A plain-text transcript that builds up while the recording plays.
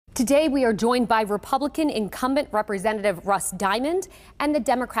Today, we are joined by Republican incumbent Representative Russ Diamond and the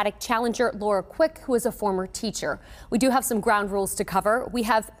Democratic challenger Laura Quick, who is a former teacher. We do have some ground rules to cover. We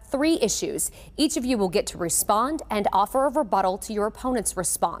have 3 issues. Each of you will get to respond and offer a rebuttal to your opponent's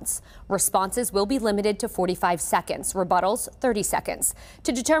response. Responses will be limited to 45 seconds, rebuttals 30 seconds.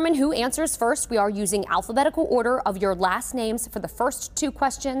 To determine who answers first, we are using alphabetical order of your last names for the first 2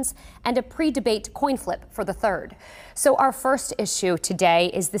 questions and a pre-debate coin flip for the third. So our first issue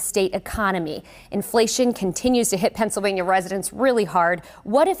today is the state economy. Inflation continues to hit Pennsylvania residents really hard.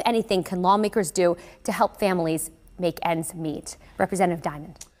 What, if anything, can lawmakers do to help families make ends meet? Representative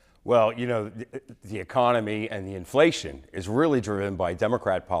Diamond. Well, you know, the economy and the inflation is really driven by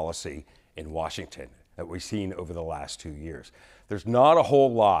Democrat policy in Washington that we've seen over the last 2 years. There's not a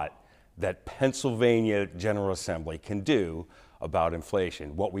whole lot that Pennsylvania General Assembly can do about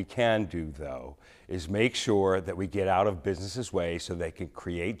inflation. What we can do, though, is make sure that we get out of businesses' way so they can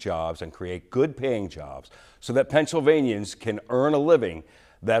create jobs and create good paying jobs so that Pennsylvanians can earn a living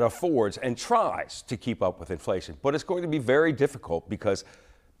that affords and tries to keep up with inflation. But it's going to be very difficult because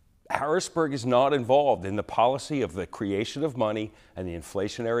Harrisburg is not involved in the policy of the creation of money and the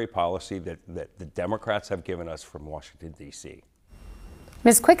inflationary policy that the Democrats have given us from Washington, D.C.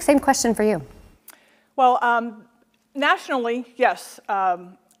 Ms. Quick, same question for you. Well, nationally, yes,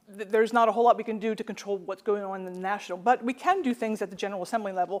 there's not a whole lot we can do to control what's going on in the national, but we can do things at the General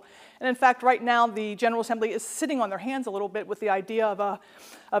Assembly level. And in fact, right now, the General Assembly is sitting on their hands a little bit with the idea of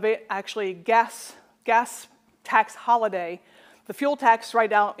a actually gas tax holiday. The fuel tax right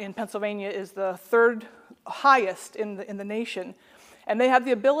now in Pennsylvania is the 3rd highest in the nation, and they have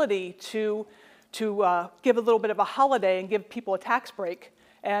the ability to give a little bit of a holiday and give people a tax break.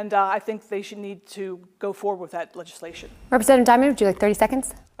 And I think they should need to go forward with that legislation. Representative Diamond, would you like 30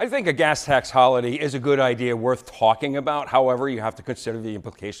 seconds? I think a gas tax holiday is a good idea worth talking about. However, you have to consider the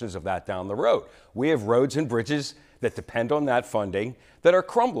implications of that down the road. We have roads and bridges that depend on that funding that are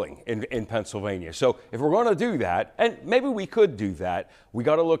crumbling in Pennsylvania. So if we're going to do that, and maybe we could do that, we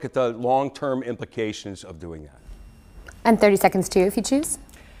got to look at the long-term implications of doing that. And 30 seconds to you if you choose.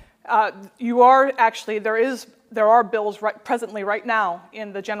 There are bills presently right now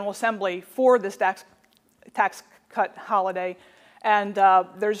in the General Assembly for this tax cut holiday. And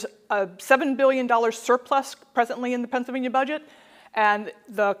there's a $7 billion surplus presently in the Pennsylvania budget. And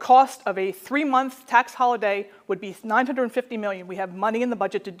the cost of a 3-month tax holiday would be $950 million. We have money in the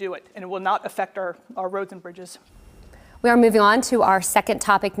budget to do it, and it will not affect our roads and bridges. We are moving on to our second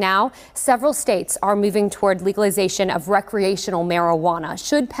topic now. Several states are moving toward legalization of recreational marijuana.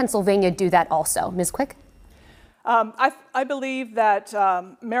 Should Pennsylvania do that also? Ms. Quick? I believe that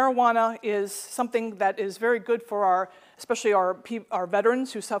marijuana is something that is very good for especially our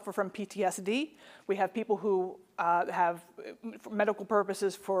veterans who suffer from PTSD. We have people who have for medical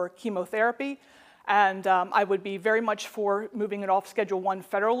purposes for chemotherapy, and I would be very much for moving it off Schedule I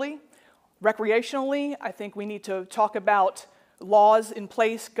federally. Recreationally, I think we need to talk about laws in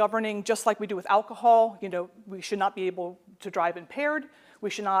place governing, just like we do with alcohol. You know, we should not be able to drive impaired. We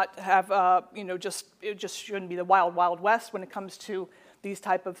should not have, it just shouldn't be the wild, wild west when it comes to these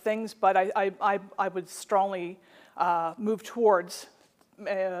type of things. But I would strongly move towards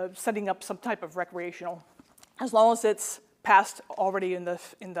setting up some type of recreational, as long as it's passed already in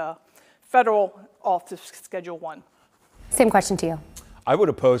the federal off to Schedule I. Same question to you. I would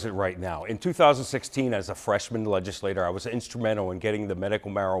oppose it right now. In 2016, as a freshman legislator, I was instrumental in getting the medical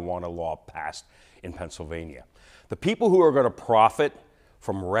marijuana law passed in Pennsylvania. The people who are going to profit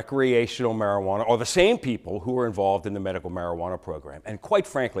from recreational marijuana are the same people who are involved in the medical marijuana program. And quite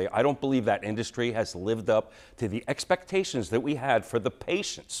frankly, I don't believe that industry has lived up to the expectations that we had for the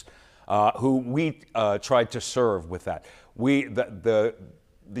patients who we tried to serve with that. The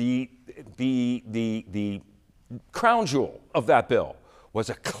crown jewel of that bill was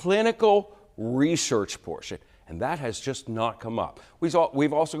a clinical research portion, and that has just not come up.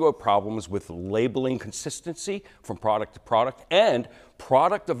 We've also got problems with labeling consistency from product to product and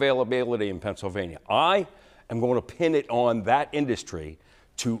product availability in Pennsylvania. I am going to pin it on that industry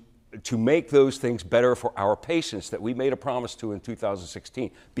to make those things better for our patients that we made a promise to in 2016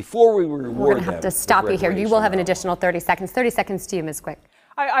 before we reward them. We're going to have to stop you here. You will have an additional 30 seconds. 30 seconds to you, Ms. Quick.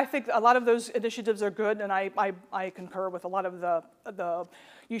 I think a lot of those initiatives are good, and I concur with a lot of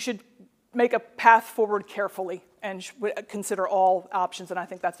you should make a path forward carefully and consider all options, and I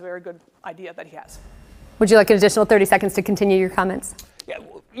think that's a very good idea that he has. Would you like an additional 30 seconds to continue your comments? Yeah,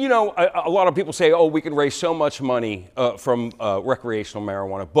 you know, a lot of people say, oh, we can raise so much money from recreational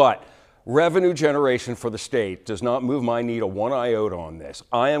marijuana, but revenue generation for the state does not move my needle one iota on this.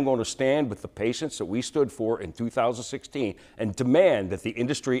 I am going to stand with the patients that we stood for in 2016 and demand that the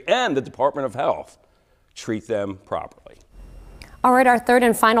industry and the Department of Health treat them properly. All right, our third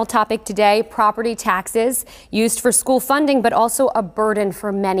and final topic today, property taxes used for school funding, but also a burden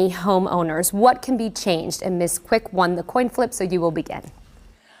for many homeowners. What can be changed? And Ms. Quick won the coin flip, so you will begin.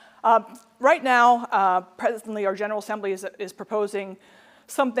 Right now, presently, our General Assembly is proposing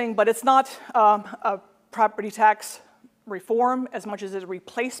something, but it's not a property tax reform as much as a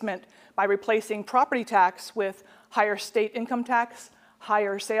replacement by replacing property tax with higher state income tax,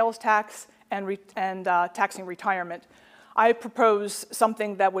 higher sales tax, and taxing retirement. I propose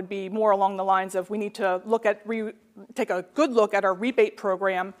something that would be more along the lines of we need to take a good look at our rebate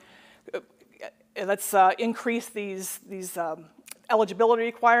program. Let's increase these eligibility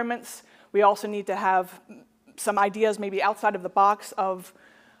requirements. We also need to have some ideas maybe outside of the box of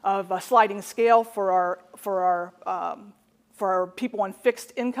a sliding scale for our people on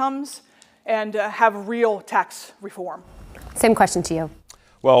fixed incomes, and have real tax reform. Same question to you.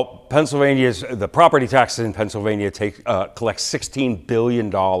 Well, the property taxes in Pennsylvania collect $16 billion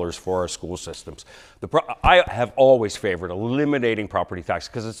for our school systems. I have always favored eliminating property tax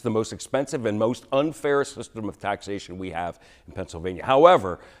because it's the most expensive and most unfair system of taxation we have in Pennsylvania.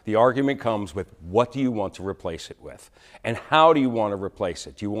 However, the argument comes with what do you want to replace it with? And how do you want to replace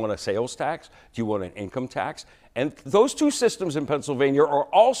it? Do you want a sales tax? Do you want an income tax? And those two systems in Pennsylvania are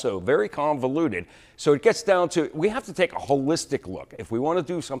also very convoluted. So it gets down to, we have to take a holistic look if we want to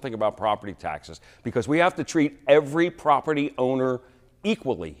do something about property taxes, because we have to treat every property owner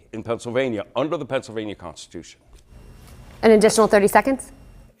equally in Pennsylvania under the Pennsylvania Constitution. An additional 30 seconds.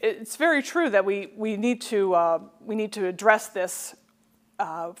 It's very true that we need to address this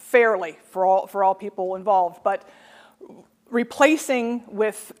fairly for all people involved, but replacing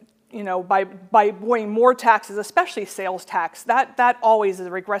with by avoiding more taxes, especially sales tax, that always is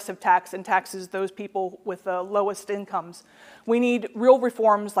a regressive tax and taxes those people with the lowest incomes. We need real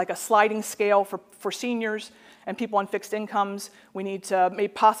reforms like a sliding scale for seniors and people on fixed incomes. We need to maybe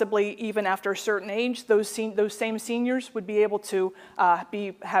possibly even after a certain age, those same seniors would be able to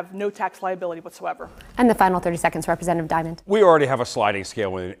have no tax liability whatsoever. And the final 30 seconds, Representative Diamond. We already have a sliding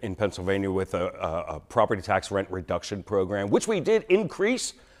scale in Pennsylvania with a property tax rent reduction program, which we did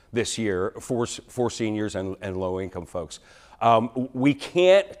increase this year for seniors and low-income folks. We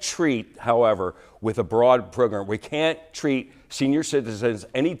can't treat, however, with a broad program, we can't treat senior citizens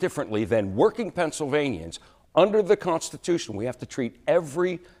any differently than working Pennsylvanians. Under the Constitution, we have to treat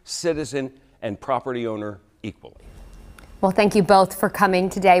every citizen and property owner equally. Well, thank you both for coming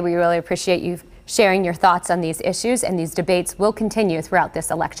today. We really appreciate you sharing your thoughts on these issues, and these debates will continue throughout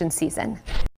this election season.